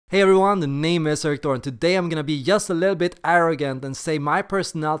Hey everyone, the name is Erik Thor, and today I'm gonna be just a little bit arrogant and say my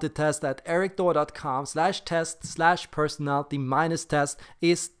personality test at erikthor.com/test/personality-test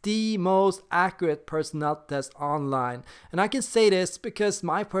is the most accurate personality test online. And I can say this because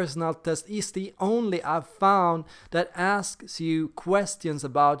my personality test is the only I've found that asks you questions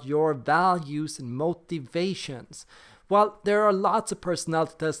about your values and motivations. Well, there are lots of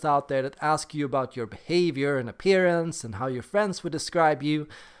personality tests out there that ask you about your behavior and appearance and how your friends would describe you.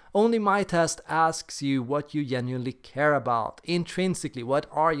 Only my test asks you what you genuinely care about, intrinsically. What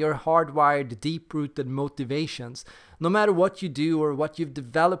are your hardwired, deep-rooted motivations? No matter what you do or what you've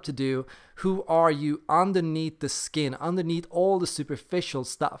developed to do, who are you underneath the skin, underneath all the superficial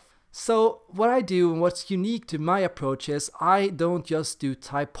stuff? So what I do and what's unique to my approach is I don't just do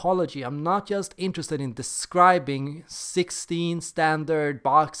typology. I'm not just interested in describing 16 standard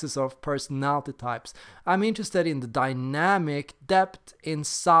boxes of personality types. I'm interested in the dynamic depth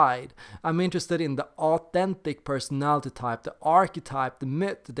inside. I'm interested in the authentic personality type, the archetype, the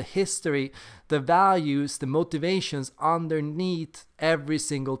myth, the history, the values, the motivations underneath every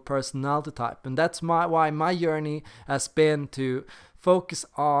single personality type. And that's why my journey has been to focus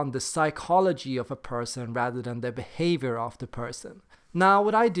on the psychology of a person rather than the behavior of the person. Now,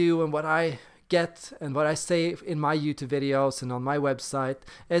 what I do and what I get and what I say in my YouTube videos and on my website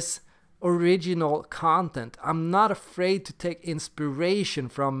is original content. I'm not afraid to take inspiration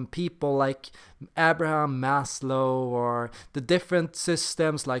from people like Abraham Maslow or the different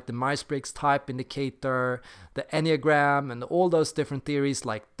systems like the Myers-Briggs type indicator, the Enneagram, and all those different theories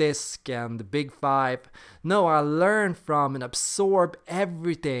like DISC and the Big Five. No, I learn from and absorb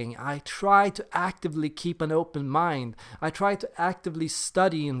everything. I try to actively keep an open mind. I try to actively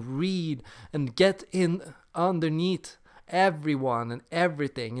study and read and get in underneath everyone and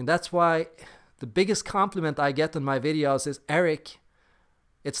everything. And that's why the biggest compliment I get in my videos is, Erik,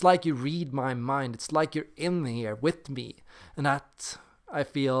 it's like you read my mind. It's like you're in here with me. And that I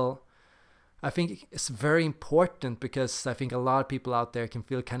think it's very important, because I think a lot of people out there can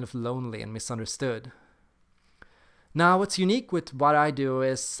feel kind of lonely and misunderstood. Now, what's unique with what I do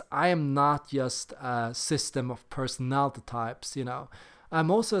is I am not just a system of personality types, you know. I'm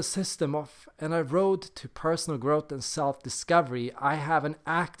also a system of and a road to personal growth and self-discovery. I have an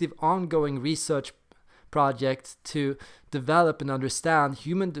active ongoing research project to develop and understand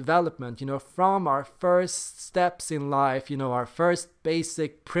human development, you know, from our first steps in life, you know, our first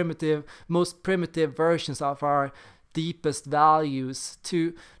basic, primitive, most primitive versions of our deepest values,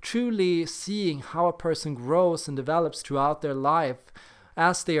 to truly seeing how a person grows and develops throughout their life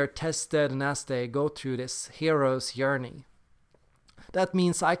as they are tested and as they go through this hero's journey. That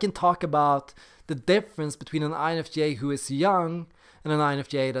means I can talk about the difference between an INFJ who is young and an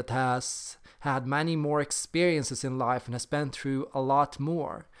INFJ that has had many more experiences in life and has been through a lot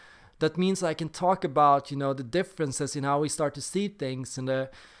more. That means I can talk about, you know, the differences in how we start to see things and the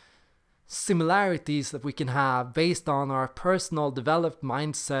similarities that we can have based on our personal developed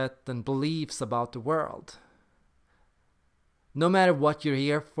mindset and beliefs about the world. No matter what you're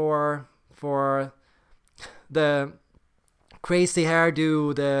here for the crazy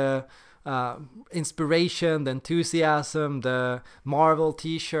hairdo, the inspiration, the enthusiasm, the Marvel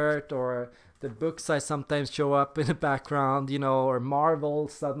t-shirt, or the books I sometimes show up in the background, you know, or Marvel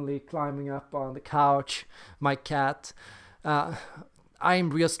suddenly climbing up on the couch, my cat. I'm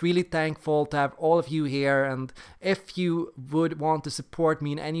just really thankful to have all of you here, and if you would want to support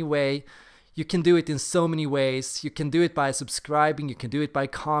me in any way, you can do it in so many ways. You can do it by subscribing, you can do it by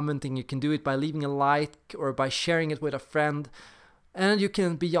commenting, you can do it by leaving a like or by sharing it with a friend. And you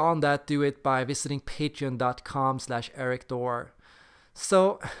can, beyond that, do it by visiting patreon.com/erikthor.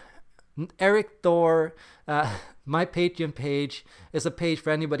 So, Erik Thor, my Patreon page is a page for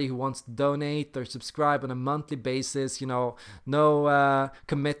anybody who wants to donate or subscribe on a monthly basis. You know, no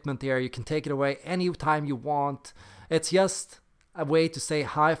commitment here. You can take it away anytime you want. It's just a way to say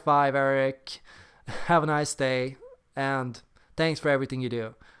high five, Erik, have a nice day, and thanks for everything you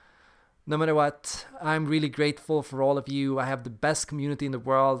do. No matter what, I'm really grateful for all of you. I have the best community in the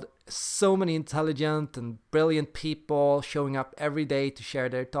world. So many intelligent and brilliant people showing up every day to share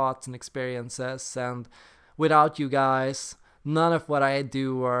their thoughts and experiences. And without you guys, none of what I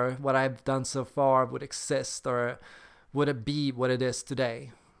do or what I've done so far would exist, or would it be what it is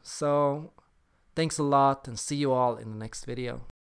today. So, thanks a lot, and see you all in the next video.